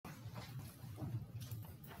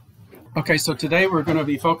Okay, so today we're going to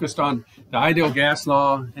be focused on the ideal gas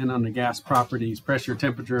law and on the gas properties, pressure,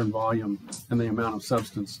 temperature, and volume, and the amount of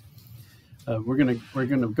substance. We're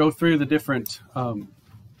gonna go through the different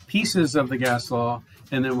pieces of the gas law,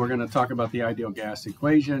 and then we're going to talk about the ideal gas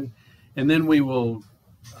equation, and then we will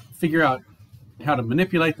figure out how to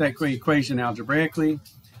manipulate that equation algebraically,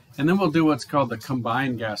 and then we'll do what's called the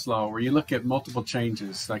combined gas law, where you look at multiple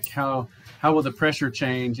changes, like how will the pressure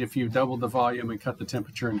change if you double the volume and cut the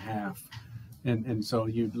temperature in half. And so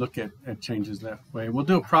you look at changes that way. We'll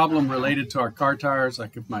do a problem related to our car tires,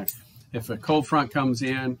 like if a cold front comes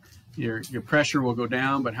in, your pressure will go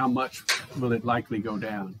down, but how much will it likely go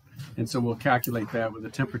down? And so we'll calculate that with a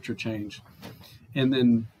temperature change. And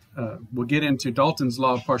then we'll get into Dalton's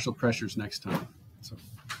law of partial pressures next time. So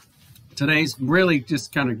today's really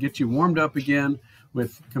just kind of get you warmed up again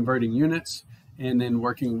with converting units and then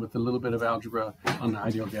working with a little bit of algebra on the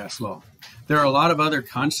ideal gas law. There are a lot of other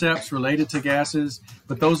concepts related to gases,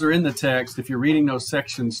 but those are in the text. If you're reading those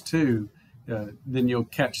sections too, then you'll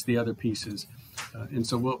catch the other pieces. And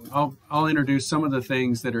so I'll introduce some of the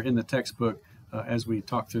things that are in the textbook as we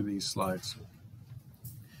talk through these slides.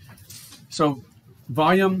 So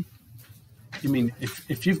volume, I mean,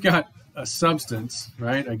 if you've got a substance,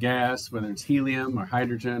 right, a gas, whether it's helium or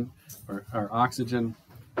hydrogen or oxygen,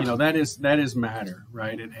 you know, that is matter,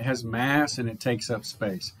 right? It has mass and it takes up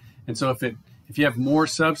space. And so if you have more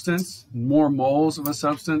substance, more moles of a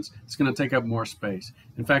substance, it's going to take up more space.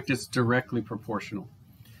 In fact, it's directly proportional.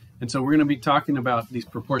 And so we're going to be talking about these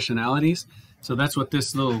proportionalities. So that's what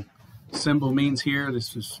this little symbol means here.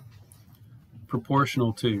 This is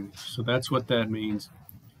proportional to. So that's what that means.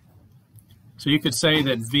 So you could say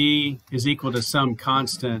that V is equal to some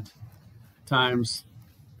constant times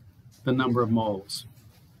the number of moles.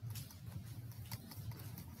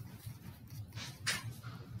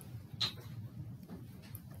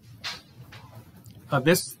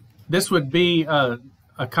 This would be a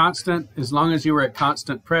constant as long as you were at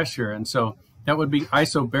constant pressure, and so that would be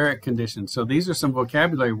isobaric conditions. So these are some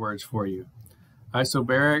vocabulary words for you.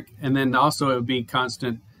 Isobaric, and then also it would be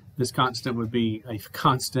constant. This constant would be a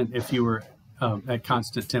constant if you were at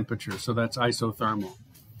constant temperature. So that's isothermal.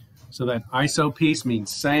 So that iso piece means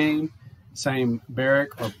same baric,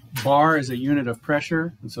 or bar is a unit of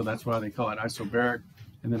pressure, and so that's why they call it isobaric.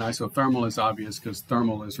 And then isothermal is obvious because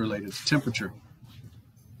thermal is related to temperature.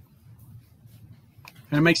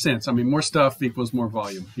 And it makes sense. I mean, more stuff equals more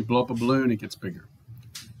volume. You blow up a balloon, it gets bigger.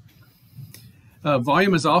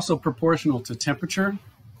 Volume is also proportional to temperature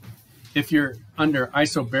if you're under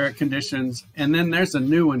isobaric conditions. And then there's a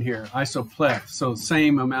new one here, isopleth, so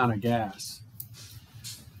same amount of gas.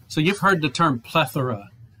 So you've heard the term plethora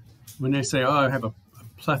when they say, oh, I have a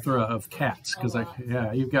plethora of cats, because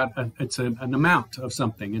you've got it's an amount of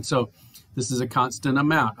something. And so this is a constant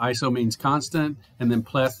amount. Iso means constant, and then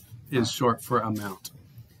pleth is short for amount.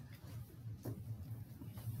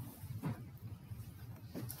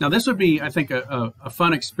 Now this would be, I think, a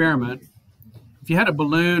fun experiment. If you had a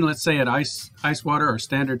balloon, let's say at ice water or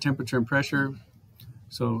standard temperature and pressure,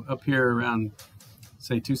 so up here around,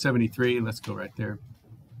 say, 273, let's go right there.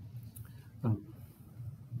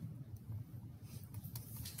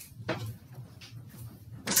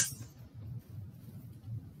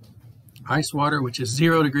 Ice water, which is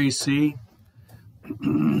 0 degrees C.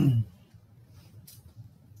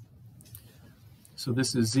 So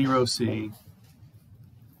this is 0 C.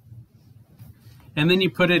 And then you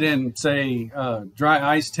put it in, say,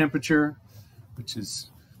 dry ice temperature, which is,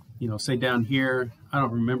 you know, say down here. I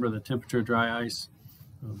don't remember the temperature of dry ice.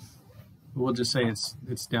 We'll just say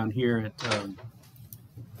it's down here at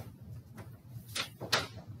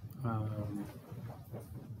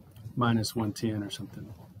minus 110 or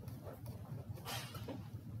something.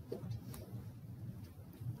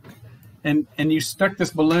 And you stuck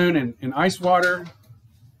this balloon in ice water,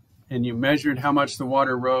 and you measured how much the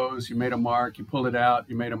water rose, you made a mark, you pulled it out,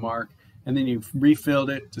 you made a mark, and then you refilled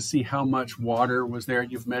it to see how much water was there.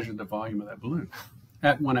 You've measured the volume of that balloon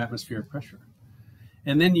at 1 atmosphere pressure.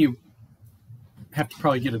 And then you have to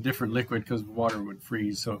probably get a different liquid because water would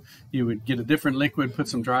freeze. So you would get a different liquid, put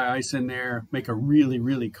some dry ice in there, make a really,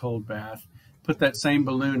 really cold bath, put that same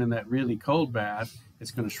balloon in that really cold bath,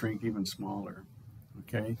 it's going to shrink even smaller.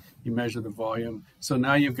 Okay, you measure the volume. So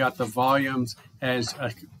now you've got the volumes as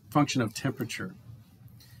a function of temperature.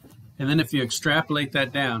 And then if you extrapolate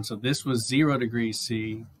that down, so this was 0 degrees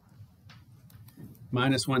C,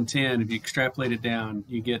 minus 110, if you extrapolate it down,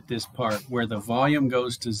 you get this part where the volume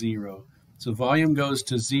goes to 0. So volume goes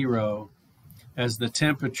to 0 as the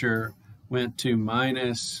temperature went to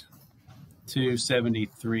minus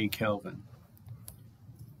 273 Kelvin.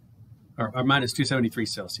 or minus 273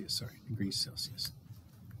 Celsius, sorry, degrees Celsius.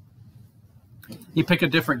 You pick a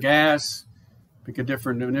different gas, pick a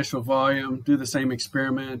different initial volume, do the same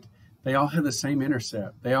experiment. They all have the same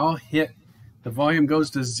intercept. They all hit, the volume goes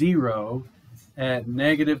to 0 at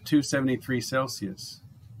negative 273 Celsius.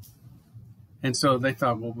 And so they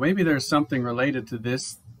thought, well, maybe there's something related to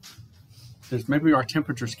this. Maybe our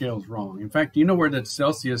temperature scale is wrong. In fact, do you know where the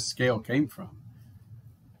Celsius scale came from?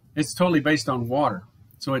 It's totally based on water.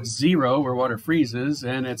 So it's 0 where water freezes,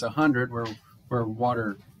 and it's 100 where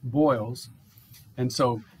water boils. And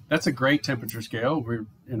so that's a great temperature scale. We're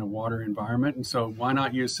in a water environment, and so why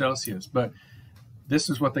not use Celsius? But this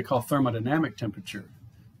is what they call thermodynamic temperature.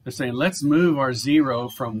 They're saying, let's move our 0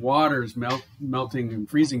 from water's melting and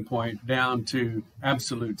freezing point down to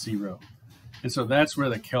absolute 0. And so that's where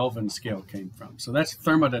the Kelvin scale came from. So that's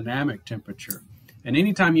thermodynamic temperature. And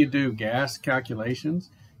anytime you do gas calculations,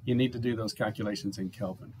 you need to do those calculations in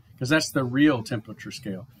Kelvin, because that's the real temperature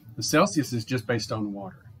scale. The Celsius is just based on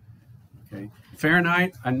water. Okay,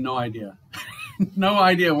 Fahrenheit, I have no idea. No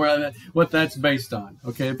idea what that's based on.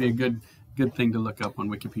 Okay, it'd be a good thing to look up on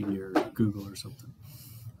Wikipedia or Google or something.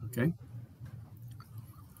 Okay.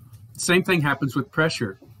 Same thing happens with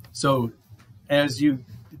pressure. So as you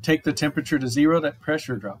take the temperature to 0, that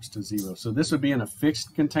pressure drops to 0. So this would be in a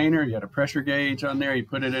fixed container. You had a pressure gauge on there. You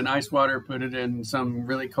put it in ice water, put it in some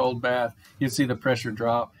really cold bath. You'd see the pressure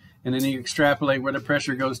drop. And then you extrapolate where the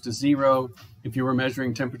pressure goes to 0. If you were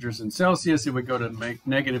measuring temperatures in Celsius, it would go to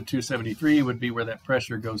negative 273 would be where that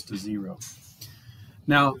pressure goes to 0.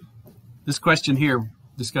 Now, this question here,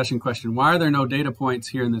 discussion question, why are there no data points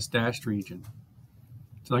here in this dashed region?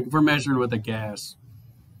 So like if we're measuring with a gas,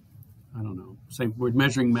 I don't know, say we're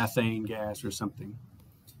measuring methane gas or something,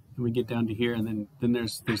 and we get down to here, and then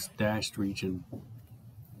there's this dashed region.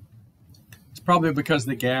 It's probably because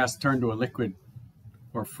the gas turned to a liquid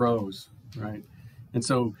or froze, right? And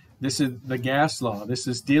so this is the gas law. This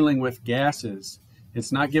is dealing with gases.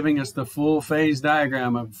 It's not giving us the full phase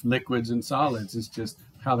diagram of liquids and solids. It's just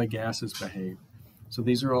how the gases behave. So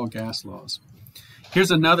these are all gas laws.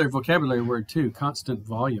 Here's another vocabulary word too, constant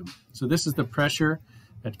volume. So this is the pressure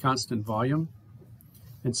at constant volume.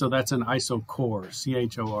 And so that's an isochore,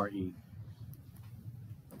 C-H-O-R-E.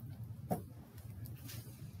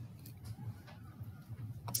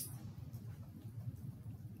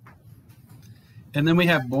 And then we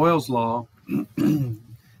have Boyle's law.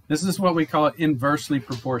 This is what we call it inversely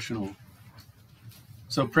proportional.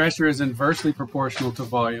 So pressure is inversely proportional to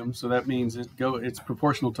volume. So that means it's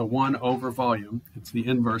proportional to 1 over volume. It's the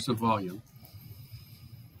inverse of volume.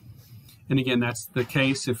 And again, that's the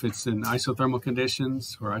case if it's in isothermal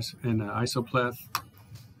conditions or in an isopleth.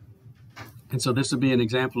 And so this would be an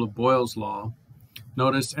example of Boyle's law.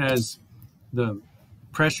 Notice as the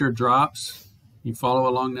pressure drops, you follow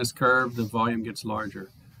along this curve, the volume gets larger.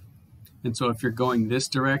 And so if you're going this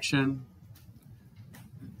direction,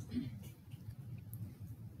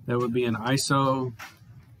 that would be an isothermal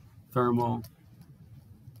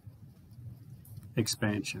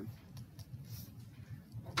expansion.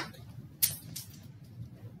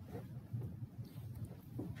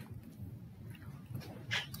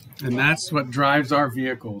 And that's what drives our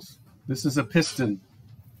vehicles. This is a piston.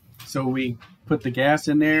 So we put the gas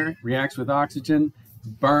in there, reacts with oxygen,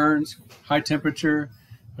 burns, high temperature,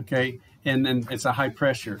 okay, and then it's a high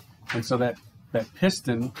pressure. And so that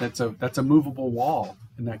piston, that's a movable wall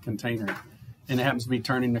in that container. And it happens to be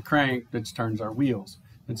turning the crank, which turns our wheels.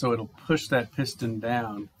 And so it'll push that piston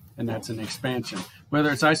down, and that's an expansion.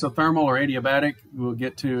 Whether it's isothermal or adiabatic, we'll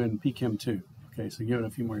get to in PChem 2. Okay, so give it a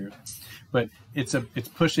few more years. But it's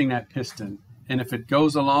pushing that piston. And if it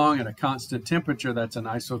goes along at a constant temperature, that's an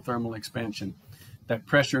isothermal expansion. That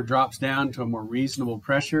pressure drops down to a more reasonable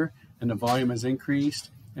pressure, and the volume is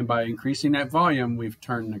increased. And by increasing that volume, we've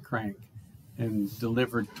turned the crank and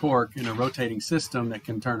delivered torque in a rotating system that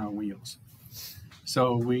can turn our wheels.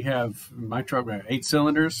 So we have, in my truck, we have 8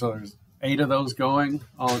 cylinders, so there's 8 of those going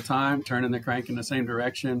all the time, turning the crank in the same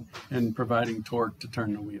direction and providing torque to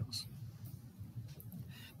turn the wheels.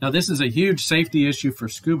 Now, this is a huge safety issue for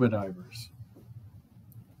scuba divers.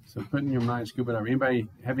 So put in your mind scuba diving. Anybody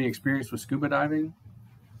have any experience with scuba diving?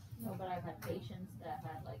 No, but I've had patients that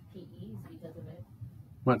had like PEs because of it.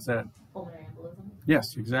 What's that? Pulmonary embolism.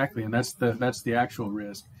 Yes, exactly, and that's the actual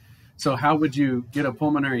risk. So how would you get a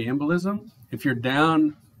pulmonary embolism? If you're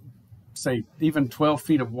down, say, even 12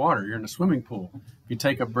 feet of water, you're in a swimming pool. If you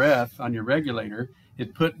take a breath on your regulator,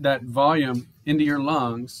 it put that volume into your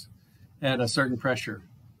lungs at a certain pressure.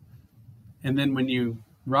 And then when you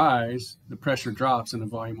rise, the pressure drops and the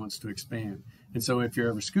volume wants to expand. And so if you're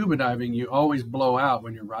ever scuba diving, you always blow out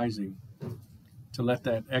when you're rising. to let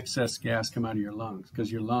that excess gas come out of your lungs,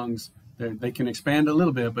 because your lungs, they can expand a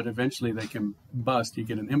little bit, but eventually they can bust. You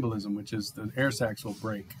get an embolism, which is the air sacs will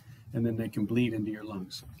break, and then they can bleed into your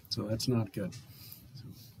lungs. So that's not good.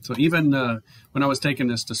 So even when I was taking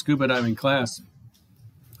this to scuba diving class,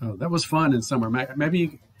 that was fun in summer. Maybe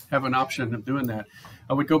you have an option of doing that.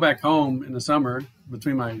 I would go back home in the summer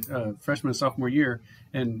between my freshman and sophomore year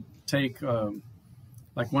and take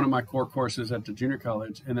like one of my core courses at the junior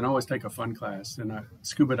college, and then always take a fun class. And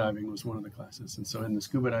scuba diving was one of the classes. And so in the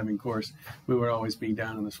scuba diving course, we would always be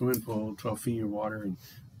down in the swimming pool, 12 feet of water, and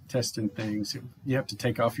testing things. You have to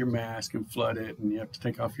take off your mask and flood it, and you have to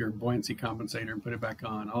take off your buoyancy compensator and put it back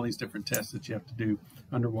on. All these different tests that you have to do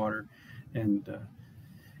underwater. And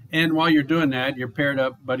while you're doing that, you're paired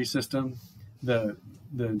up buddy system. The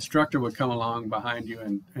instructor would come along behind you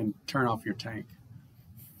and turn off your tank.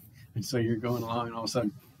 And so you're going along, and all of a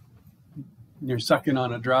sudden you're sucking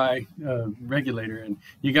on a dry regulator, and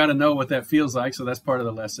you got to know what that feels like. So that's part of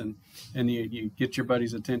the lesson. And you get your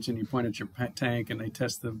buddy's attention, you point at your tank, and they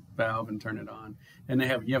test the valve and turn it on. And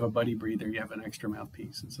you have a buddy breather, you have an extra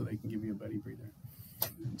mouthpiece, and so they can give you a buddy breather.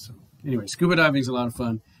 And so anyway, scuba diving is a lot of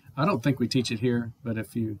fun. I don't think we teach it here, but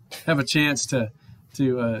if you have a chance to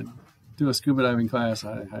do a scuba diving class,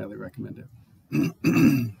 I highly recommend it.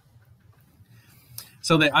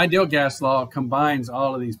 So the ideal gas law combines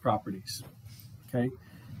all of these properties. Okay,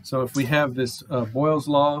 so if we have this Boyle's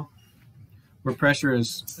law, where pressure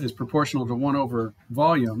is proportional to 1 over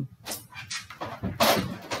volume,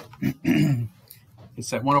 it's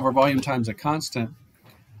that 1 over volume times a constant.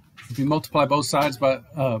 If you multiply both sides by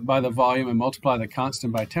the volume and multiply the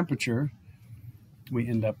constant by temperature, we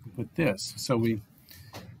end up with this. So we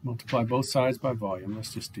multiply both sides by volume.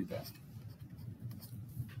 Let's just do that.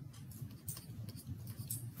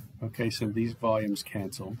 Okay, so these volumes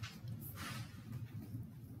cancel.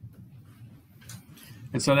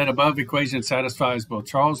 And so that above equation satisfies both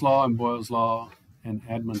Charles' law and Boyle's law and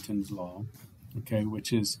Edmonton's law, okay,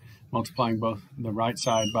 which is multiplying both the right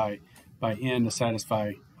side by n to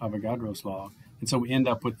satisfy Avogadro's law. And so we end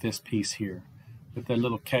up with this piece here, with that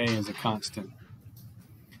little k as a constant.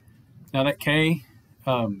 Now that k,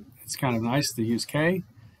 it's kind of nice to use k,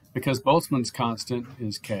 because Boltzmann's constant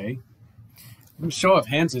is k. Show of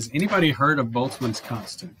hands, has anybody heard of Boltzmann's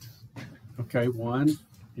constant? Okay, 1.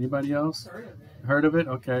 Anybody else? Heard of it?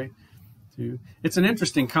 Okay. 2. It's an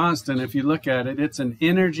interesting constant. If you look at it, it's an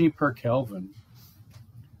energy per Kelvin.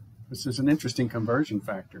 This is an interesting conversion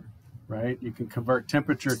factor, right? You can convert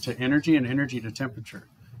temperature to energy and energy to temperature.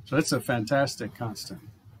 So it's a fantastic constant.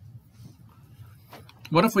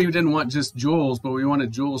 What if we didn't want just joules, but we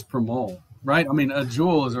wanted joules per mole, right? I mean, a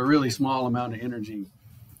joule is a really small amount of energy.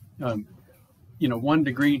 1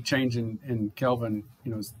 degree change in Kelvin,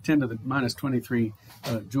 is 10 to the minus 23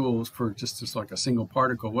 joules for just like a single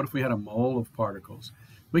particle. What if we had a mole of particles?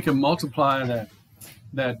 We can multiply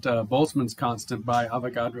that Boltzmann's constant by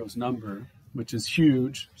Avogadro's number, which is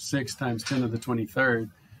huge, 6 times 10 to the 23rd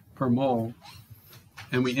per mole,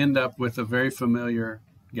 and we end up with a very familiar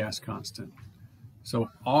gas constant. So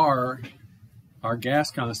our gas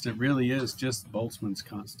constant really is just Boltzmann's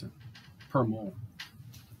constant per mole.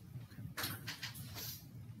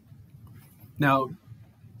 Now,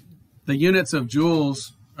 the units of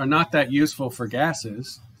joules are not that useful for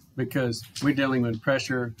gases because we're dealing with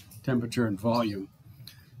pressure, temperature, and volume.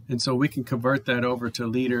 And so we can convert that over to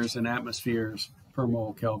liters and atmospheres per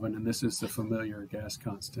mole Kelvin, and this is the familiar gas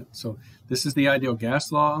constant. So this is the ideal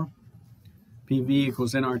gas law, PV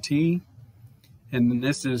equals nRT, and then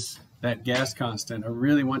this is that gas constant. I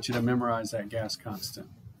really want you to memorize that gas constant.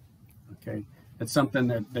 Okay, it's something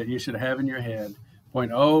that you should have in your head.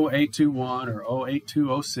 0.0821 or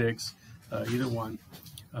 08206, either one,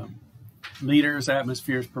 liters,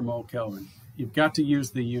 atmospheres per mole Kelvin. You've got to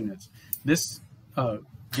use the units. This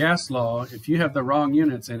gas law, if you have the wrong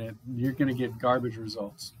units in it, you're going to get garbage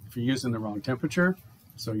results. If you're using the wrong temperature,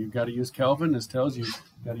 so you've got to use Kelvin. This tells you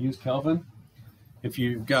you've got to use Kelvin. If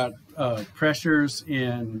you've got pressures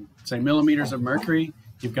in, say, millimeters of mercury,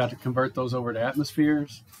 you've got to convert those over to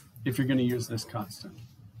atmospheres if you're going to use this constant.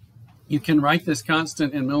 You can write this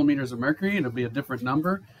constant in millimeters of mercury, and it'll be a different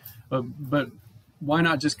number, but why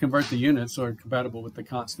not just convert the units so it's compatible with the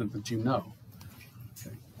constant that you know?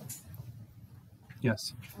 Okay.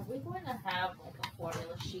 Yes? Are we going to have like a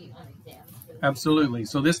formula sheet on exams? Absolutely.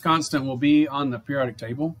 So this constant will be on the periodic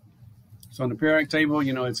table. So on the periodic table,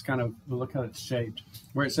 it's kind of, look how it's shaped.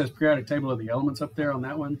 Where it says periodic table of the elements up there on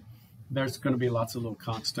that one, there's going to be lots of little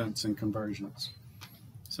constants and conversions.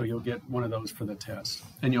 So you'll get one of those for the test,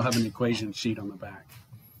 and you'll have an equation sheet on the back.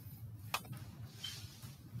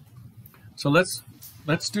 So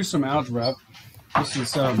let's do some algebra. This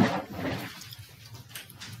is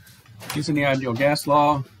using the ideal gas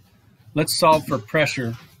law. Let's solve for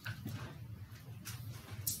pressure.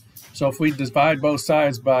 So if we divide both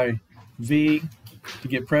sides by V to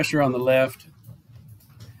get pressure on the left,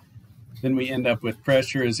 then we end up with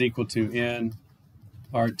pressure is equal to N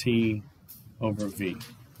RT over V.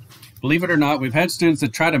 Believe it or not, we've had students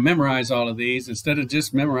that try to memorize all of these instead of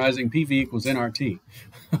just memorizing PV equals nRT,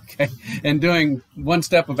 okay, and doing one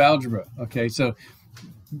step of algebra, okay. So,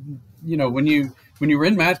 you know, when you were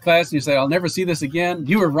in math class and you say, I'll never see this again,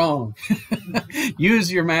 you were wrong.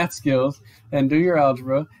 Use your math skills and do your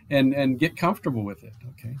algebra and get comfortable with it,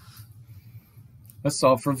 okay. Let's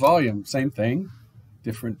solve for volume, same thing,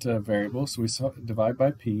 different variables. So we divide by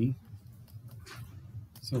P,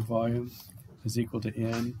 so volume is equal to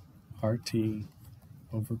N RT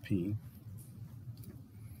over P.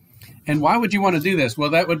 And why would you want to do this? Well,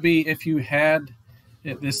 that would be if you had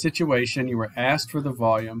this situation, you were asked for the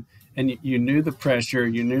volume, and you knew the pressure,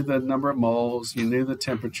 you knew the number of moles, you knew the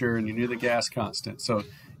temperature, and you knew the gas constant. So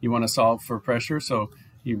you want to solve for pressure, so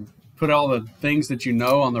you put all the things that you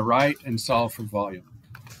know on the right and solve for volume.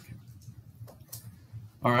 Okay.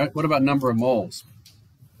 All right, what about number of moles?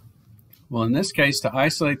 Well, in this case, to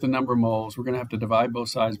isolate the number of moles, we're going to have to divide both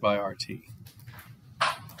sides by RT.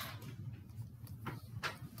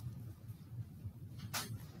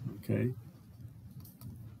 Okay.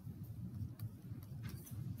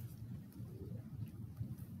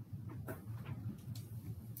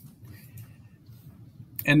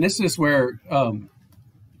 And this is where I'm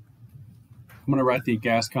going to write the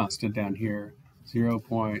gas constant down here,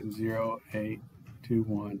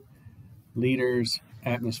 0.0821 liters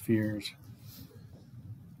atmospheres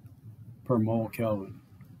per mole Kelvin.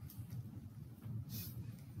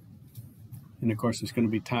 And of course, it's going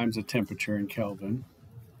to be times the temperature in Kelvin.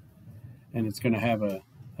 And it's going to have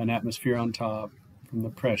an atmosphere on top from the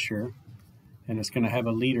pressure. And it's going to have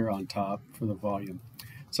a liter on top for the volume.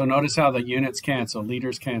 So notice how the units cancel.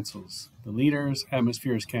 Liters cancels. The liters,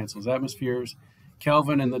 atmospheres cancels. Atmospheres,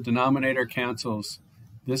 Kelvin in the denominator cancels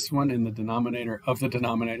this one in the denominator of the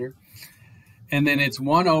denominator. And then it's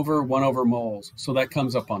 1 over moles. So that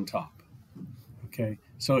comes up on top. Okay,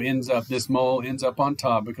 so this mole ends up on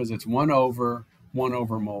top because it's 1 over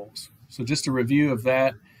moles. So just a review of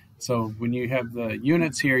that. So when you have the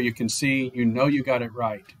units here, you can see, you know you got it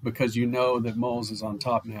right because you know that moles is on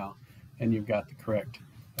top now and you've got the correct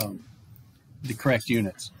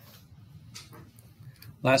units.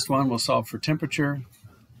 Last one, we'll solve for temperature.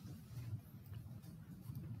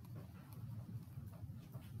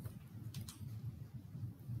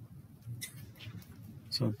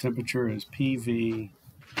 So temperature is PV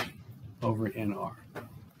over NR.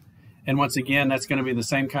 And once again, that's going to be the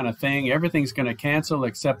same kind of thing. Everything's going to cancel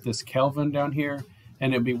except this Kelvin down here.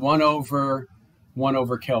 And it'll be 1 over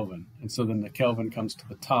Kelvin. And so then the Kelvin comes to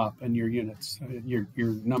the top and your units, your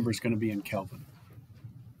number is going to be in Kelvin.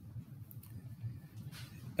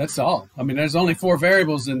 That's all. I mean, there's only 4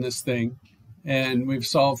 variables in this thing. And we've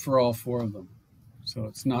solved for all 4 of them. So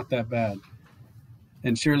it's not that bad.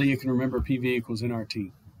 And surely you can remember PV equals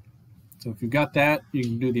nRT. So if you've got that, you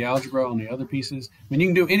can do the algebra on the other pieces. I mean, you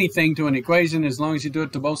can do anything to an equation as long as you do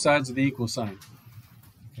it to both sides of the equal sign.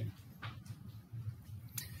 Okay.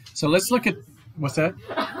 So let's look at, what's that?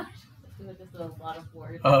 Just a lot of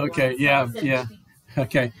words. Oh, okay, yeah.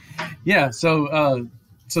 Okay, yeah. So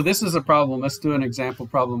this is a problem. Let's do an example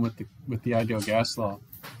problem with the ideal gas law,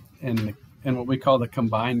 and what we call the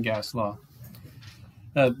combined gas law.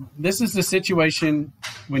 This is the situation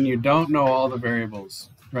when you don't know all the variables.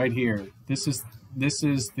 Right here, this is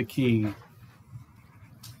the key.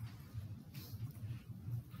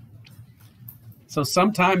 So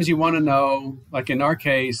sometimes you want to know, like in our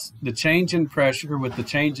case, the change in pressure with the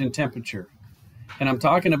change in temperature. And I'm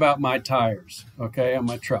talking about my tires, okay, on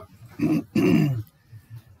my truck.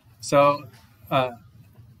 So I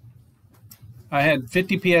had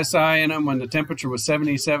 50 psi in them when the temperature was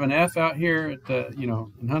 77 F out here at the,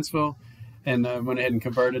 in Huntsville. And I went ahead and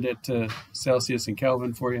converted it to Celsius and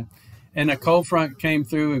Kelvin for you. And a cold front came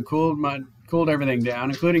through and cooled everything down,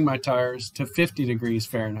 including my tires, to 50 degrees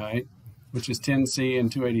Fahrenheit, which is 10 C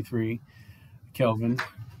and 283 Kelvin.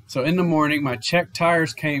 So in the morning, my check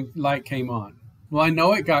tires light came on. Well, I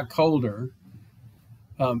know it got colder.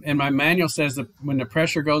 And my manual says that when the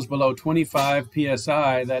pressure goes below 25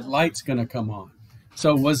 psi, that light's going to come on.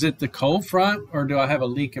 So was it the cold front, or do I have a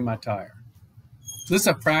leak in my tire? This is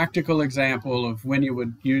a practical example of when you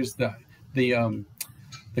would use the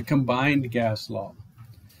combined gas law.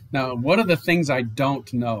 Now, what are the things I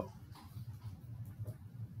don't know?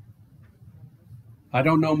 I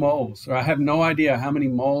don't know moles, or I have no idea how many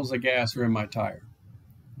moles of gas are in my tire.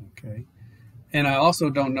 Okay. And I also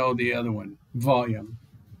don't know the other one, volume.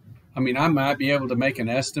 I mean, I might be able to make an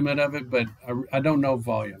estimate of it, but I don't know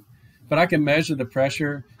volume. But I can measure the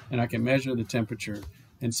pressure and I can measure the temperature.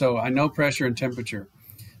 And so I know pressure and temperature.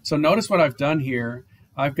 So notice what I've done here.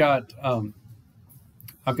 I've got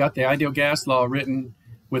the ideal gas law written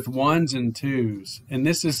with 1s and 2s. And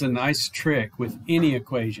this is a nice trick with any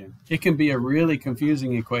equation. It can be a really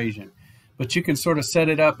confusing equation, but you can sort of set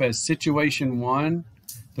it up as situation 1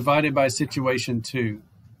 divided by situation 2.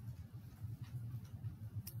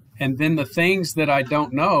 And then the things that I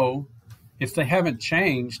don't know, if they haven't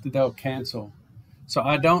changed, they'll cancel. So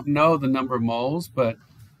I don't know the number of moles, but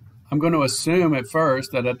I'm going to assume at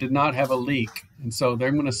first that I did not have a leak. And so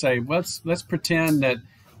they're going to say, let's pretend that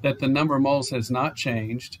the number of moles has not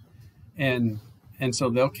changed. And so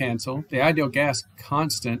they'll cancel. The ideal gas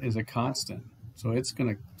constant is a constant. So it's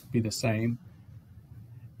going to be the same.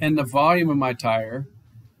 And the volume of my tire,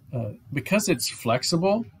 because it's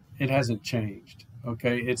flexible, it hasn't changed.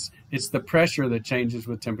 Okay, it's the pressure that changes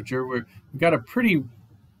with temperature. We've got a pretty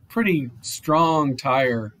strong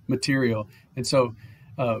tire material, and so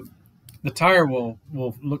the tire will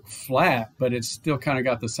look flat, but it's still kind of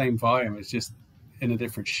got the same volume. It's just in a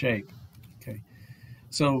different shape. Okay,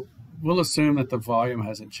 so we'll assume that the volume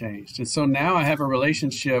hasn't changed, and so now I have a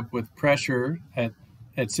relationship with pressure at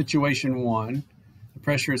situation 1, the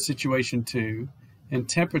pressure at situation 2, and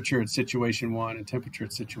temperature at situation 1 and temperature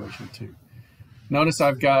at situation 2. Notice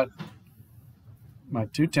I've got my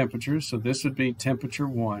 2 temperatures, so this would be temperature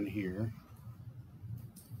 1 here.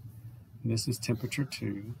 And this is temperature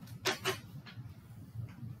 2.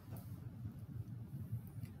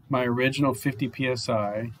 My original 50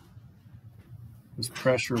 psi was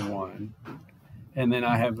pressure 1, and then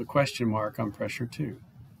I have the question mark on pressure 2.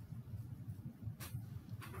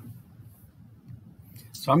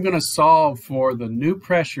 So I'm going to solve for the new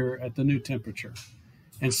pressure at the new temperature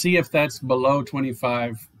and see if that's below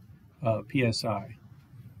 25 psi.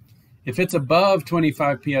 If it's above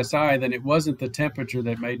 25 psi, then it wasn't the temperature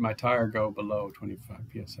that made my tire go below 25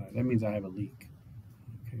 psi. That means I have a leak.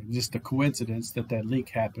 Okay. Just a coincidence that leak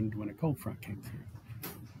happened when a cold front came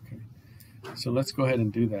through. Okay. So let's go ahead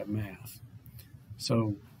and do that math.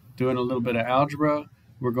 So doing a little bit of algebra,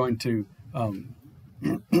 we're going to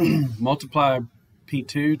multiply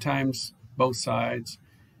P2 times both sides,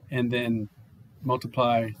 and then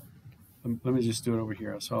multiply, let me just do it over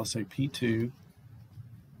here. So I'll say P2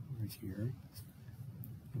 over here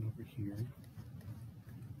and over here.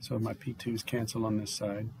 So my P2s cancel on this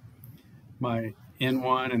side. My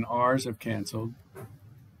N1 and R's have canceled.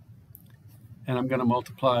 And I'm going to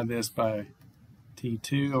multiply this by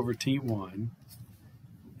T2 over T1.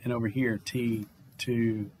 And over here,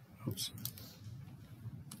 T2, oops.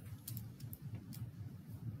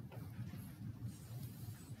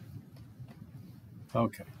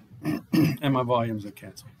 Okay, and my volumes have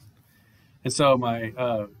canceled. And so my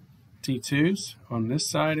T2s on this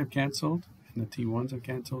side have canceled, and the T1s have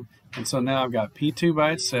canceled. And so now I've got P2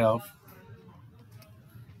 by itself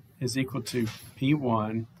is equal to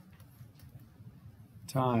P1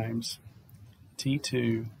 times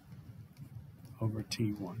T2 over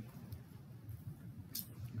T1.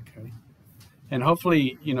 Okay. And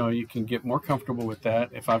hopefully, you can get more comfortable with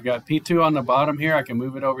that. If I've got P2 on the bottom here, I can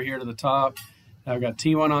move it over here to the top. Now I've got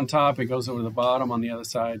T1 on top, it goes over to the bottom on the other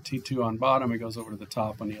side. T2 on bottom, it goes over to the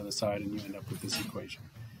top on the other side, and you end up with this equation.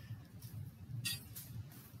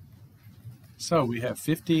 So we have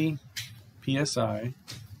 50 psi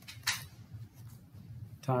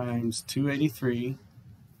times 283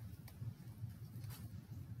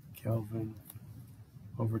 Kelvin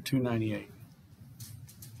over 298.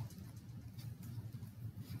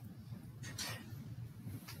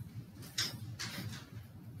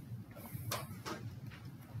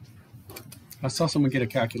 I saw someone get a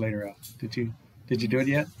calculator out. Did you do it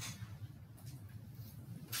yet?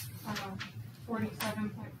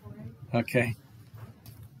 47.48. Okay.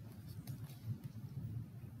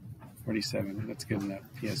 47. That's good enough.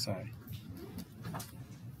 PSI.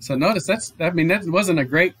 So notice that wasn't a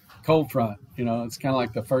great cold front. It's kind of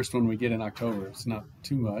like the first one we get in October. It's not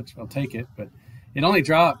too much. I'll take it, but it only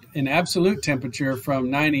dropped in absolute temperature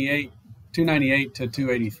from 298 to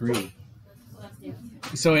 283.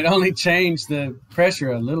 So it only changed the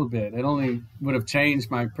pressure a little bit. It only would have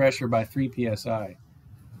changed my pressure by 3 psi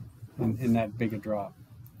in that big a drop.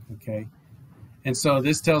 Okay, and so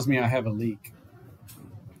this tells me I have a leak.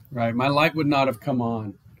 Right, my light would not have come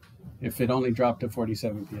on if it only dropped to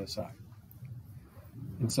 47 psi.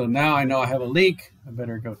 And so now I know I have a leak. I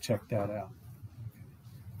better go check that out.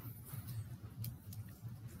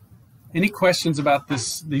 Any questions about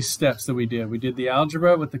these steps that we did? We did the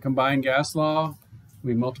algebra with the combined gas law.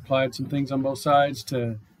 We multiplied some things on both sides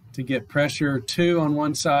to get pressure 2 on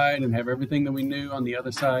one side and have everything that we knew on the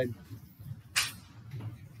other side.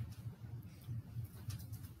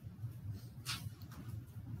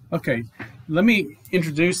 Okay, let me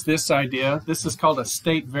introduce this idea. This is called a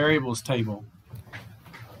state variables table.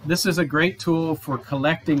 This is a great tool for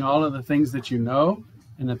collecting all of the things that you know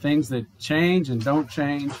and the things that change and don't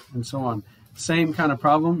change and so on. Same kind of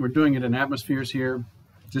problem. We're doing it in atmospheres here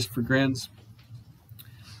just for grins.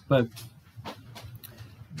 But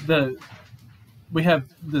we have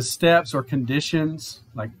the steps or conditions,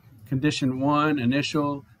 like condition 1,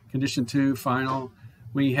 initial, condition 2, final.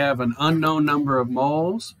 We have an unknown number of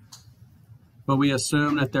moles, but we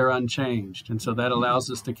assume that they're unchanged. And so that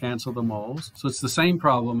allows us to cancel the moles. So it's the same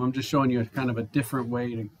problem. I'm just showing you kind of a different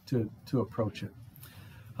way to approach it.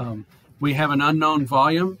 We have an unknown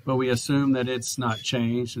volume, but we assume that it's not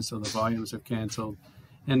changed. And so the volumes have canceled.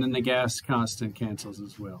 And then the gas constant cancels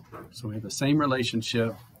as well. So we have the same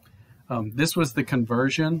relationship. This was the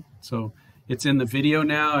conversion. So it's in the video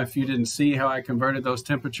now. If you didn't see how I converted those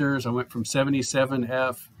temperatures, I went from 77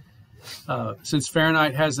 F. Since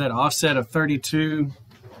Fahrenheit has that offset of 32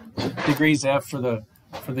 degrees F for the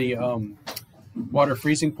water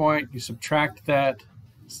freezing point, you subtract that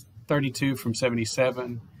 32 from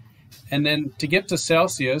 77. And then to get to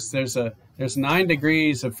Celsius, there's 9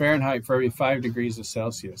 degrees of Fahrenheit for every 5 degrees of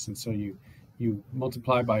Celsius. And so you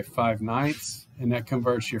multiply by 5/9, and that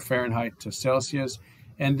converts your Fahrenheit to Celsius.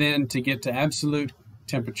 And then to get to absolute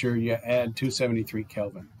temperature, you add 273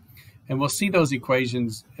 Kelvin. And we'll see those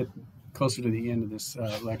equations closer to the end of this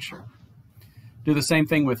lecture. Do the same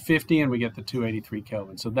thing with 50, and we get the 283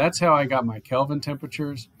 Kelvin. So that's how I got my Kelvin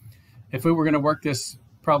temperatures. If we were going to work this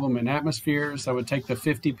problem in atmospheres, I would take the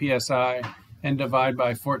 50 psi and divide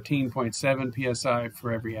by 14.7 psi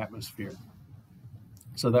for every atmosphere.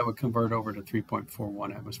 So that would convert over to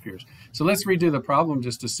 3.41 atmospheres. So let's redo the problem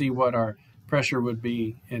just to see what our pressure would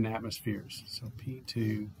be in atmospheres. So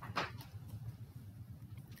P2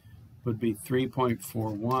 would be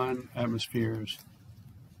 3.41 atmospheres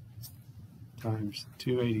times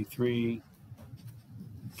 283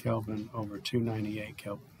 Kelvin over 298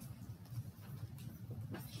 Kelvin.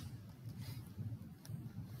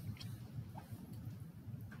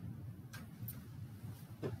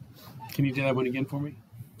 Can you do that one again for me?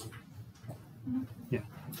 Yeah.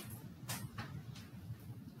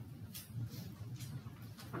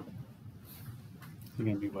 It's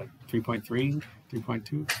going to be what? 3.3?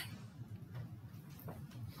 3.2?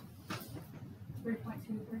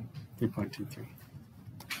 3.23. 3.23.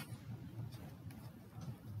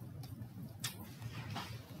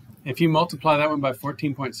 If you multiply that one by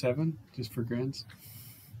 14.7, just for grins.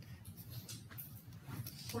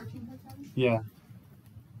 14.7? Yeah.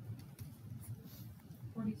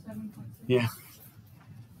 47.6. Yeah.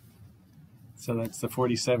 So that's the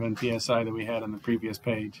 47 psi that we had on the previous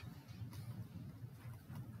page.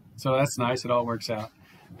 So that's nice. It all works out.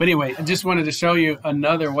 But anyway, I just wanted to show you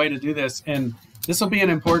another way to do this. And this will be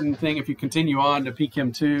an important thing if you continue on to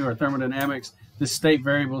Chem 2 or thermodynamics, this state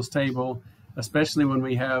variables table, especially when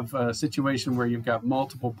we have a situation where you've got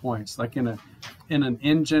multiple points, like in an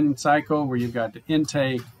engine cycle where you've got the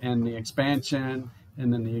intake and the expansion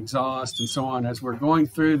and then the exhaust and so on. As we're going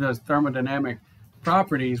through the thermodynamic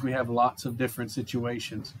properties, we have lots of different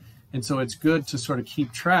situations. And so it's good to sort of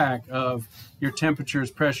keep track of your temperatures,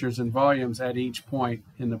 pressures, and volumes at each point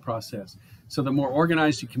in the process. So the more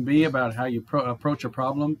organized you can be about how you approach a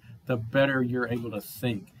problem, the better you're able to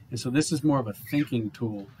think. And so this is more of a thinking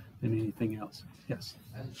tool than anything else. Yes?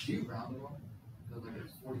 As a sheet roundable, because like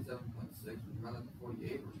it's 47.6, would you round it to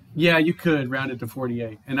 48? Yeah, you could round it to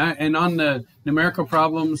 48. And on the numerical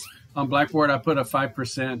problems on Blackboard, I put a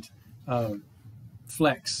 5%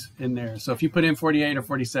 flex in there. So if you put in 48 or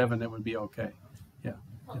 47, that would be okay. Yeah.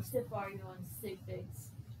 How stiff are you on sig figs?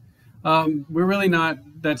 We're really not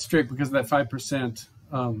that strict because of that 5%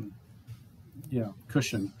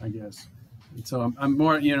 cushion, I guess. And so I'm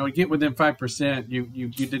more, get within 5%, you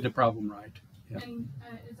did the problem right. Yeah. And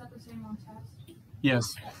is that the same on test?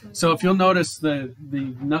 Yes. So if you'll notice the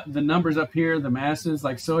numbers up here, the masses,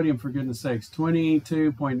 like sodium, for goodness sakes,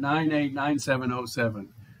 22.989707.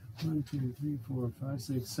 1, 2, 3, 4, 5,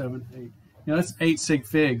 6, 7, 8. That's 8 sig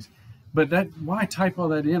figs. But why type all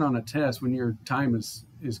that in on a test when your time is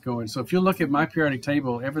going? So if you look at my periodic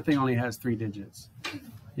table, everything only has 3 digits.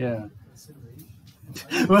 Yeah.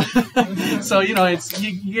 So, you know,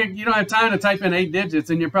 you don't have time to type in 8 digits,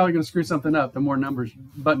 and you're probably going to screw something up the more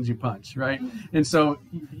buttons you punch, right? And so,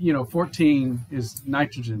 you know, 14 is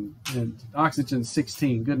nitrogen, and oxygen's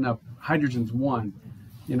 16, good enough. Hydrogen's 1,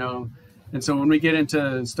 you know. And so when we get into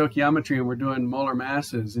stoichiometry and we're doing molar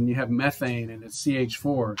masses, and you have methane and it's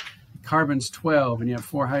CH4, carbon's 12, and you have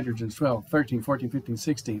 4 hydrogens, 12, 13, 14, 15,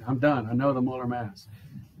 16. I'm done. I know the molar mass,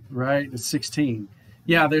 right? It's 16.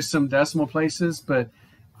 Yeah, there's some decimal places, but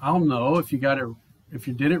I'll know if you got it, if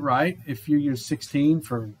you did it right. If you use 16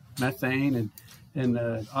 for methane, and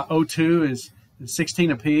O2 is 16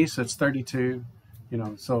 apiece, so it's 32. You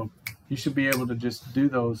know, so you should be able to just do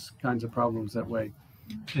those kinds of problems that way,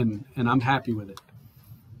 and I'm happy with it.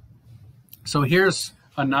 So here's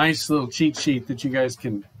a nice little cheat sheet that you guys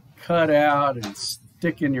can cut out and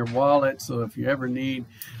stick in your wallet, so if you ever need,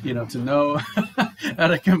 you know, to know how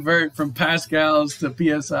to convert from pascals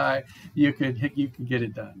to psi, you could get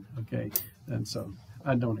it done. Okay, and so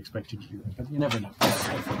I don't expect you to do that, but you never know.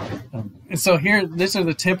 And so here, these are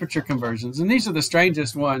the temperature conversions, and these are the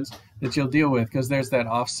strangest ones that you'll deal with because there's that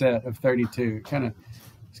offset of 32.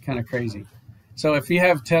 It's kind of crazy. So if you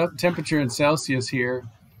have temperature in Celsius here,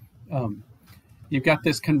 you've got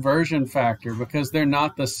this conversion factor because they're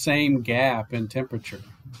not the same gap in temperature,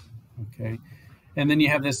 okay? And then you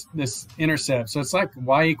have this intercept. So it's like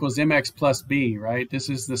y equals mx plus b, right? This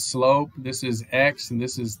is the slope, this is x, and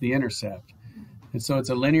this is the intercept. And so it's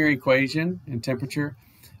a linear equation in temperature.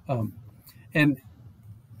 And,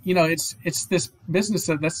 you know, it's this business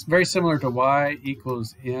that's very similar to y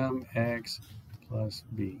equals mx plus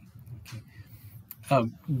b.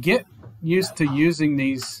 Okay. Get used to using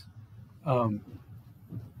these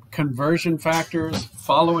conversion factors,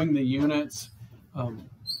 following the units. Let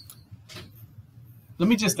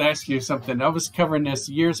me just ask you something. I was covering this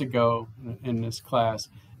years ago in this class,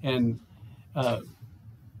 and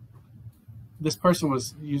this person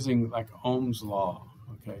was using like Ohm's law.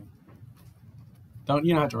 Okay,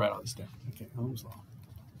 you don't have to write all this down. Okay, Ohm's law,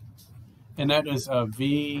 and that is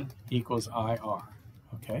V equals IR.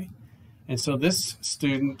 Okay, and so this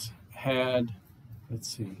student had, let's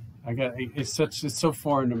see. It's so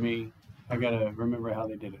foreign to me. I gotta remember how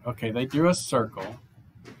they did it. Okay, they drew a circle.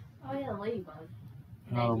 Oh yeah, ladybug.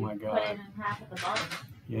 Oh my God. Put it in half at the bottom.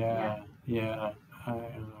 Yeah.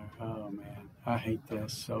 Oh man, I hate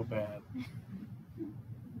this so bad.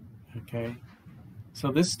 Okay,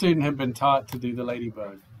 so this student had been taught to do the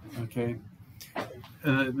ladybug. Okay,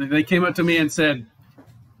 they came up to me and said,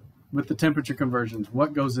 with the temperature conversions,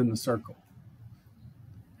 what goes in the circle?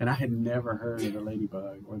 And I had never heard of the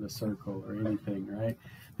ladybug or the circle or anything, right?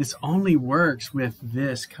 This only works with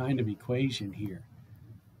this kind of equation here.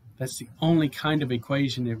 That's the only kind of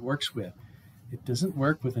equation it works with. It doesn't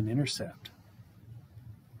work with an intercept.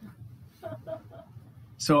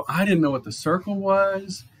 So I didn't know what the circle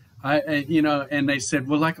was. You know, and they said,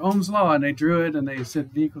 well, like Ohm's law, and they drew it, and they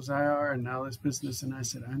said V equals IR, and all this business. And I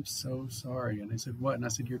said, I'm so sorry. And they said, what? And I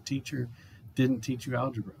said, your teacher didn't teach you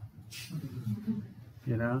algebra.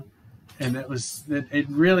 You know, and it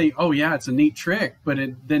really, oh yeah, it's a neat trick, but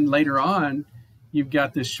then later on, you've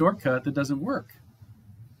got this shortcut that doesn't work.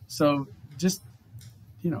 So just,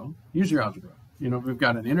 you know, use your algebra. You know, we've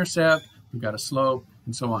got an intercept, we've got a slope,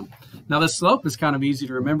 and so on. Now the slope is kind of easy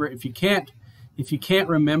to remember. If you can't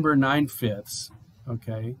remember 9/5,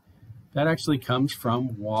 okay, that actually comes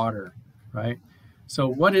from water, right? So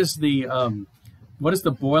what is the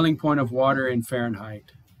boiling point of water in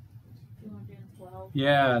Fahrenheit? 212.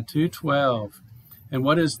 Yeah, 212. And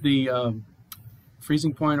what is the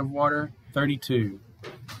freezing point of water? 32.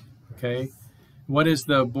 Okay. What is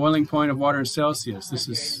the boiling point of water in Celsius? This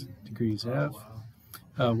is degrees F.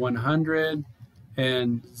 100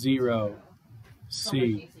 and 0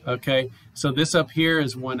 C. Okay. So this up here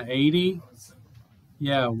is 180.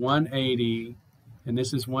 Yeah, 180. And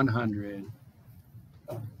this is 100.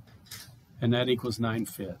 And that equals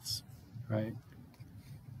 9/5, right?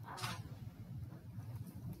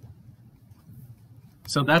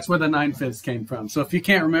 So that's where the 9/5 came from. So if you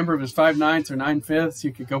can't remember if it's 5/9 or 9/5,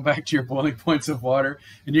 you could go back to your boiling points of water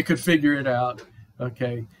and you could figure it out.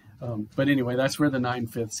 Okay. But anyway, that's where the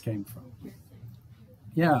 9/5 came from.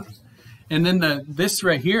 Yeah. And then this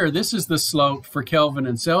right here, this is the slope for Kelvin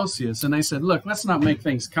and Celsius. And they said, look, let's not make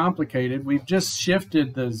things complicated. We've just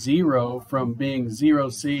shifted the 0 from being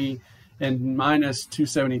 0C and minus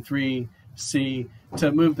 273 C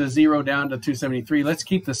to move the 0 down to 273. Let's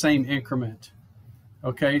keep the same increment.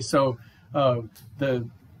 Okay, so the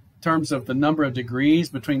terms of the number of degrees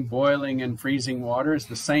between boiling and freezing water is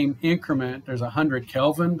the same increment. There's 100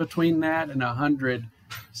 Kelvin between that and 100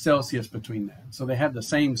 Celsius between that. So they have the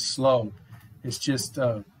same slope. It's just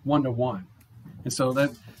 1 to 1. And so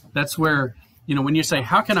that's where, you know, when you say,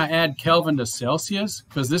 how can I add Kelvin to Celsius?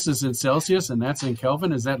 Because this is in Celsius and that's in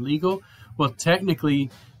Kelvin. Is that legal? Well, technically,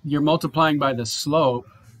 you're multiplying by the slope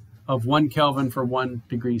of 1 Kelvin for 1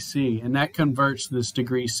 degree C. And that converts this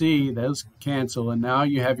degree C. Those cancel. And now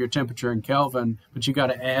you have your temperature in Kelvin, but you got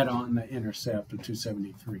to add on the intercept of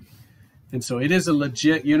 273. And so it is a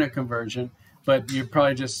legit unit conversion, but you're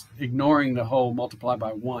probably just ignoring the whole multiply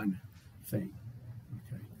by 1 thing.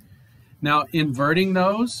 Okay. Now, inverting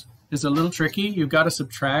those is a little tricky. You've got to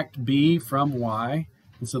subtract B from Y,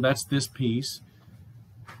 and so that's this piece.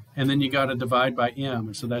 And then you got to divide by M,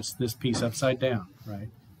 and so that's this piece upside down, right?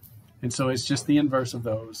 And so it's just the inverse of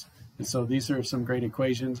those. And so these are some great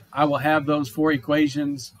equations. I will have those 4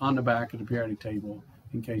 equations on the back of the periodic table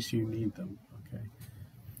in case you need them, okay?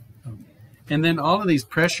 And then all of these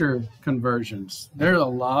pressure conversions, there are a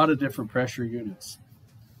lot of different pressure units.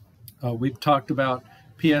 We've talked about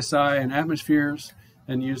PSI and atmospheres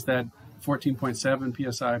and used that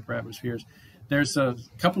 14.7 PSI per atmospheres. There's a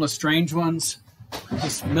couple of strange ones,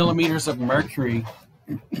 just millimeters of mercury.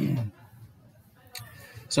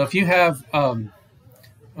 So if you have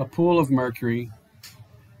a pool of mercury,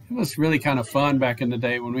 it was really kind of fun back in the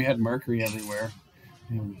day when we had mercury everywhere.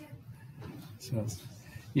 So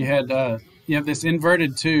you have this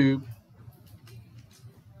inverted tube,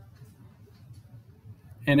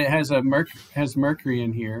 and it has mercury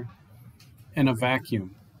in here and a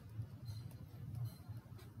vacuum.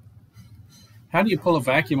 How do you pull a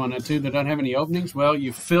vacuum on a tube that doesn't have any openings? Well,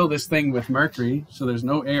 you fill this thing with mercury, so there's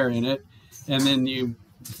no air in it, and then you,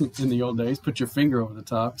 in the old days, put your finger over the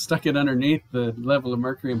top, stuck it underneath the level of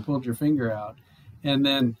mercury and pulled your finger out, and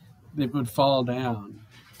then it would fall down,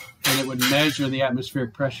 and it would measure the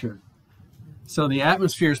atmospheric pressure. So the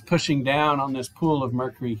atmosphere is pushing down on this pool of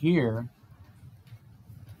mercury here,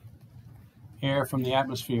 air from the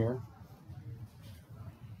atmosphere,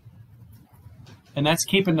 and that's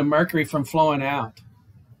keeping the mercury from flowing out.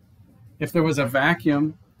 If there was a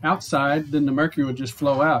vacuum outside, then the mercury would just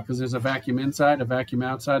flow out because there's a vacuum inside, a vacuum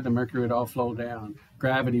outside, the mercury would all flow down.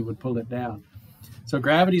 Gravity would pull it down. So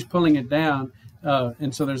gravity's pulling it down,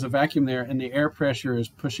 and so there's a vacuum there, and the air pressure is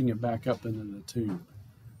pushing it back up into the tube.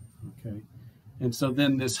 Okay, and so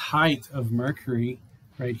then this height of mercury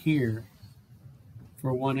right here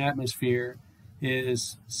for 1 atmosphere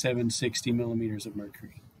is 760 millimeters of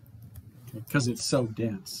mercury because it's so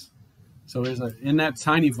dense. So in that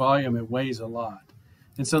tiny volume, it weighs a lot.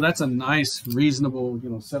 And so that's a nice, reasonable,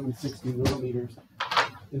 760 millimeters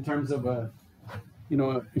in terms of a,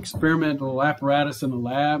 experimental apparatus in the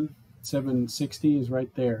lab. 760 is right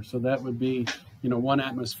there. So that would be, 1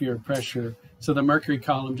 atmosphere of pressure. So the mercury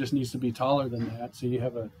column just needs to be taller than that. So you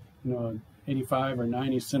have a, 85 or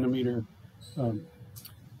 90 centimeter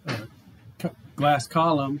glass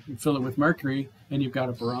column. You fill it with mercury, and you've got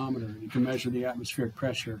a barometer. You can measure the atmospheric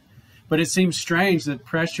pressure. But it seems strange that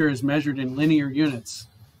pressure is measured in linear units,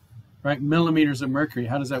 right? Millimeters of mercury.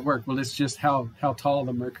 How does that work? Well, it's just how tall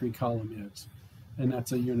the mercury column is, and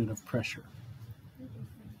that's a unit of pressure.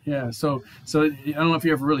 Yeah, so I don't know if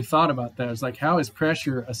you ever really thought about that. It's like, how is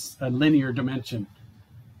pressure a linear dimension?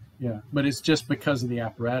 Yeah, but it's just because of the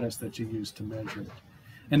apparatus that you use to measure it.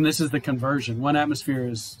 And this is the conversion. 1 atmosphere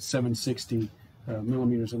is 760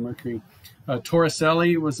 millimeters of mercury.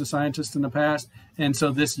 Torricelli was a scientist in the past, and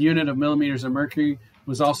so this unit of millimeters of mercury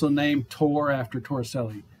was also named torr after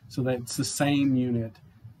Torricelli. So that's the same unit.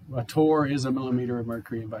 A torr is a millimeter of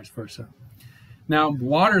mercury and vice versa. Now,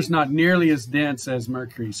 water's not nearly as dense as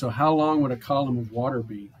mercury, so how long would a column of water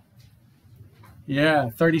be? Yeah,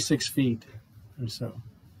 36 feet or so.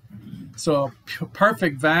 So a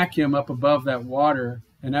perfect vacuum up above that water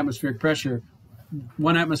and atmospheric pressure,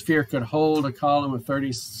 1 atmosphere could hold a column of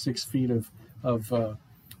 36 feet of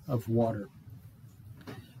water.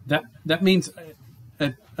 That means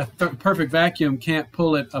a perfect vacuum can't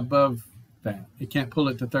pull it above that. It can't pull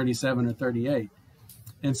it to 37 or 38.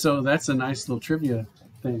 And so that's a nice little trivia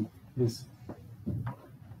thing. Is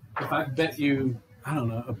if I bet you, I don't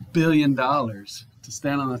know, $1 billion to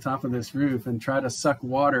stand on the top of this roof and try to suck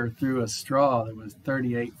water through a straw that was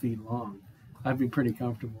 38 feet long, I'd be pretty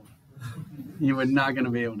comfortable. You were not going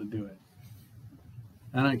to be able to do it.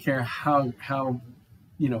 I don't care how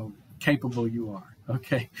capable you are,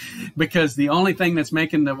 okay? Because the only thing that's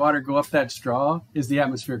making the water go up that straw is the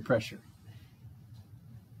atmospheric pressure.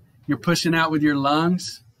 You're pushing out with your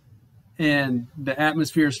lungs, and the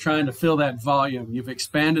atmosphere is trying to fill that volume. You've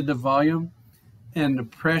expanded the volume, and the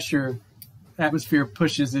pressure, atmosphere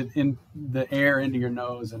pushes it in the air into your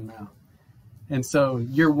nose and mouth. And so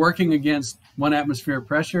you're working against 1 atmosphere of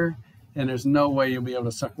pressure, and there's no way you'll be able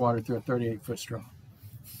to suck water through a 38-foot straw.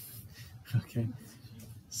 Okay.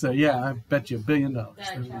 So yeah, I bet you $1 billion.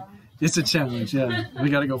 It's a challenge, yeah. We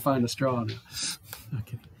got to go find a straw now.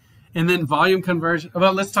 Okay. And then volume conversion.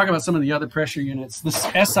 Well, let's talk about some of the other pressure units. This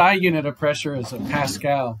SI unit of pressure is a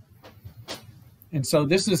Pascal. And so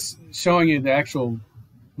this is showing you the actual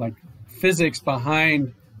like physics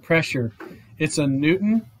behind pressure. It's a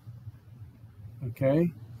Newton,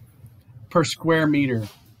 okay, per square meter.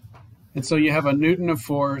 And so you have a Newton of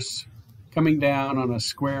force coming down on a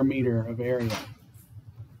square meter of area.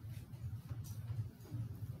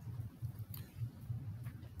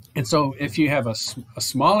 And so if you have a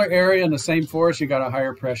smaller area and the same force, you got a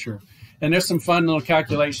higher pressure. And there's some fun little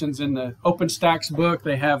calculations in the OpenStax book.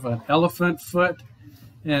 They have an elephant foot,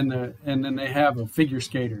 and then they have a figure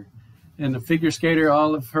skater. And the figure skater,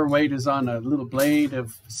 all of her weight is on a little blade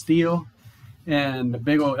of steel. And the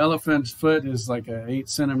big old elephant's foot is like a 8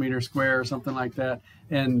 centimeter square or something like that.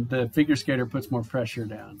 And the figure skater puts more pressure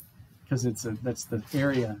down because that's the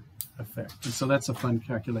area effect. And so that's a fun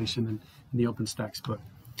calculation in the OpenStax book.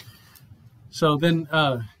 So then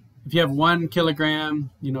if you have 1 kilogram,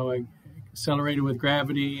 accelerated with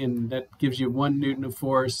gravity, and that gives you 1 Newton of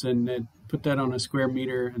force, and then put that on a square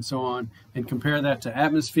meter and so on, and compare that to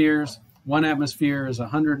atmospheres. 1 atmosphere is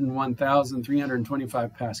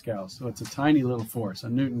 101,325 pascals. So it's a tiny little force. A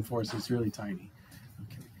Newton force is really tiny.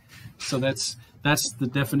 Okay. So that's the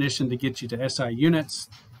definition to get you to SI units.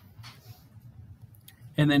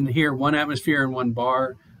 And then here, 1 atmosphere and 1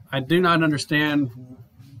 bar. I do not understand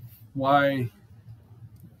why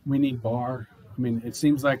we need bar. I mean, it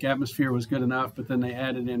seems like atmosphere was good enough, but then they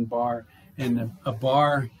added in bar. And a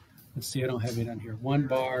bar, let's see, I don't have it on here. 1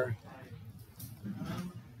 bar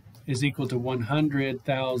is equal to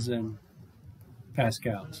 100,000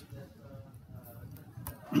 pascals.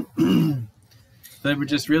 They were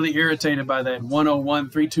just really irritated by that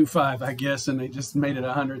 101,325, I guess, and they just made it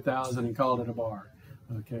 100,000 and called it a bar.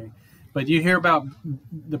 Okay. But you hear about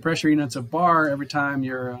the pressure units of bar every time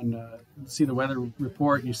you're on, see the weather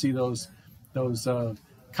report. You see those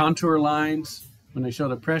contour lines when they show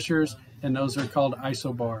the pressures, and those are called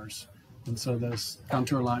isobars. And so those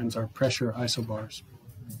contour lines are pressure isobars.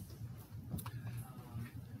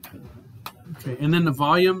 Okay, and then the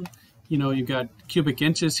volume, you've got cubic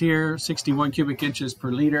inches here, 61 cubic inches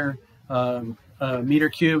per liter. A meter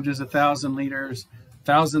cubed is 1,000 liters.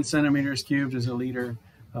 1,000 centimeters cubed is a liter.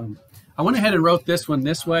 I went ahead and wrote this one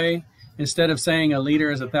this way. Instead of saying a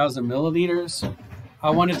liter is 1,000 milliliters,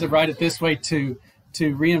 I wanted to write it this way to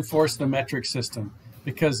reinforce the metric system,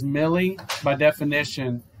 because milli, by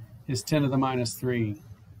definition, is 10 to the minus 3.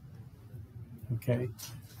 Okay.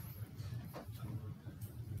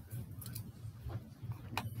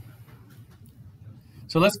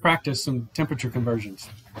 So let's practice some temperature conversions.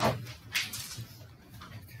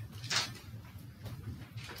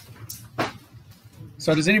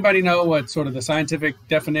 So does anybody know what sort of the scientific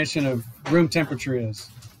definition of room temperature is?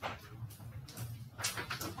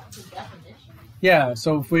 The definition? Yeah,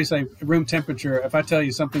 so if we say room temperature, if I tell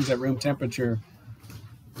you something's at room temperature,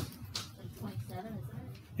 Like 27,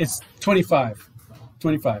 isn't it? it's 25.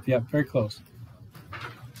 25, yeah, very close.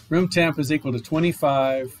 Room temp is equal to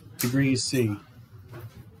 25 degrees C.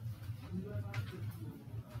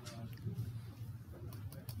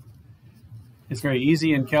 It's very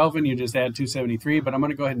easy in Kelvin. You just add 273, but I'm going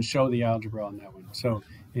to go ahead and show the algebra on that one. So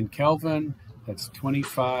in Kelvin, that's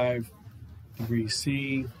 25 degrees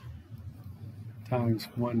C times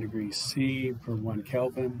 1 degree C per 1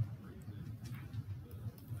 Kelvin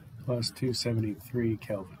plus 273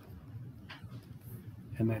 Kelvin.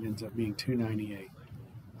 And that ends up being 298.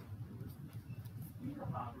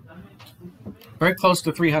 Very close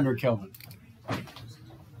to 300 Kelvin.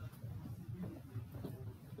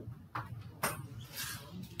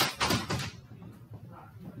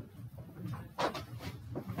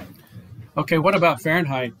 Okay, what about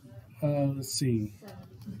Fahrenheit? Let's see.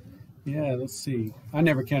 Yeah, let's see. I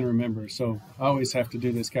never can remember, so I always have to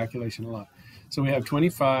do this calculation a lot. So we have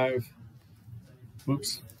 25.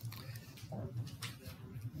 Whoops.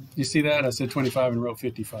 You see that? I said 25 and wrote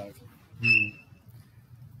 55.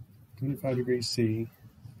 25 degrees C.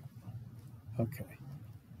 Okay.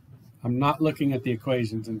 I'm not looking at the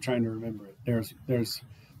equations and trying to remember it.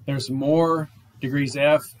 There's more degrees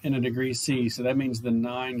F in a degree C, so that means the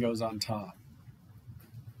 9 goes on top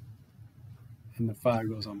and the 5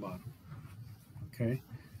 goes on bottom. Okay.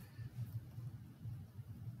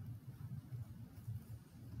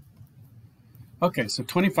 Okay, so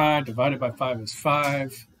 25 divided by 5 is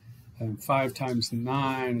 5, and 5 times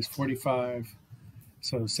 9 is 45,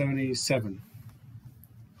 so 77.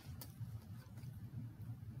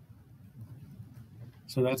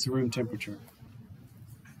 So that's the room temperature.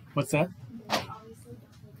 What's that?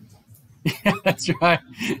 Yeah, that's right.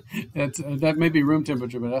 That may be room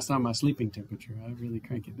temperature, but that's not my sleeping temperature. I really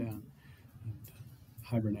crank it down and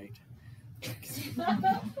hibernate. Okay.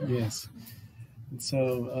 Yes. And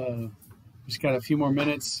so just got a few more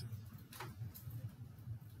minutes.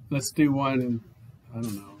 Let's do one, I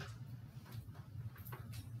don't know.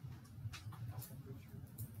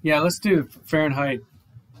 Yeah, let's do Fahrenheit.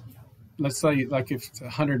 Let's say like if it's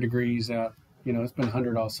 100 degrees out, you know, it's been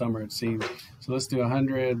 100 all summer it seems. So let's do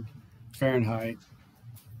 100 Fahrenheit.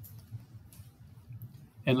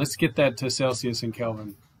 And let's get that to Celsius and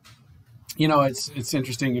Kelvin. You know, it's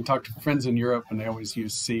interesting. You talk to friends in Europe and they always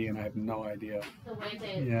use C and I have no idea. The way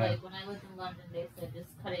they, like when I lived in London, they said just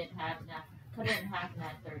cut it in half and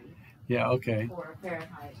add 30. Yeah, okay. For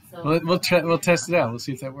Fahrenheit. So we'll test it out. We'll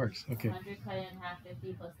see if that works. Okay. 100 cut it in half,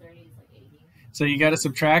 50 plus 30 is like 80. So you got to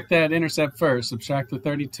subtract that intercept first, subtract the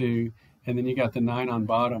 32, and then you got the 9 on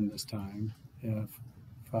bottom this time. Yeah,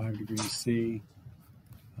 5 degrees C.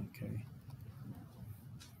 Okay.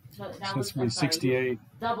 So that's going to be 68.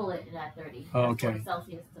 Double it and add 30. Oh, okay.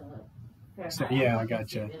 Celsius to Fahrenheit. So, yeah, I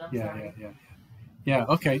got you. Yeah,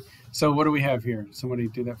 okay. So what do we have here? Somebody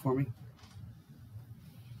do that for me?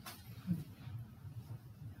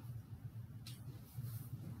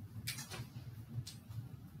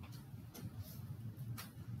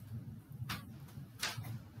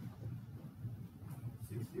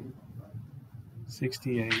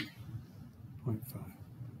 $68.5.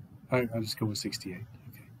 I'll just go with 68. Okay.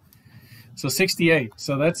 So 68.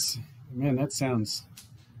 So that's, man, that sounds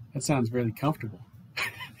really comfortable.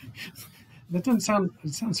 That doesn't sound.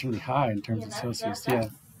 It sounds really high in terms of Celsius.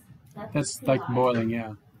 That's like boiling.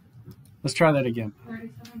 Yeah. Let's try that again.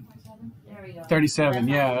 37.7. There we go. 37.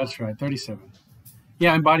 Yeah, that's right. 37.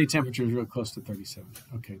 Yeah, and body temperature is real close to 37.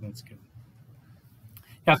 Okay, that's good.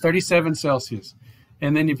 Yeah, 37 Celsius.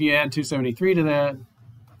 And then if you add 273 to that,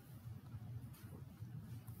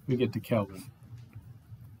 we get to Kelvin.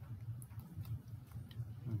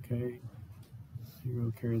 Okay.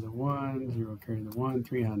 0 carry the 1, 0 carry the 1,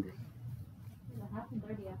 300. The half and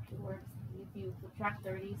 30 actually works. If you subtract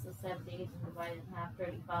 30, so 78 and divide it in half,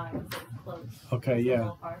 35, so it's close. Okay, yeah.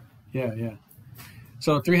 Yeah.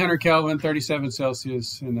 So 300 Kelvin, 37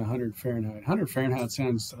 Celsius, and 100 Fahrenheit. 100 Fahrenheit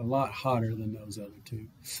sounds a lot hotter than those other two.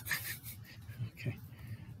 Okay.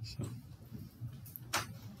 So,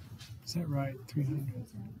 is that right? 300?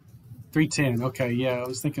 310. Okay, yeah, I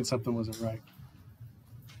was thinking something wasn't right.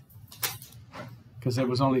 Because it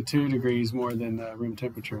was only 2 degrees more than room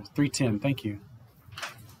temperature. 310, thank you.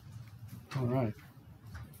 All right.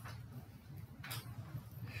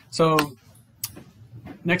 So,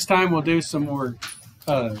 next time we'll do some more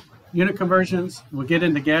unit conversions. We'll get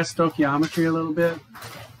into gas stoichiometry a little bit.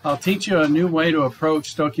 I'll teach you a new way to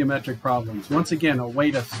approach stoichiometric problems. Once again, a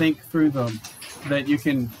way to think through them that you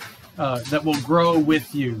can, that will grow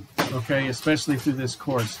with you, okay, especially through this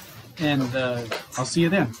course. And I'll see you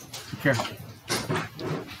then. Take care.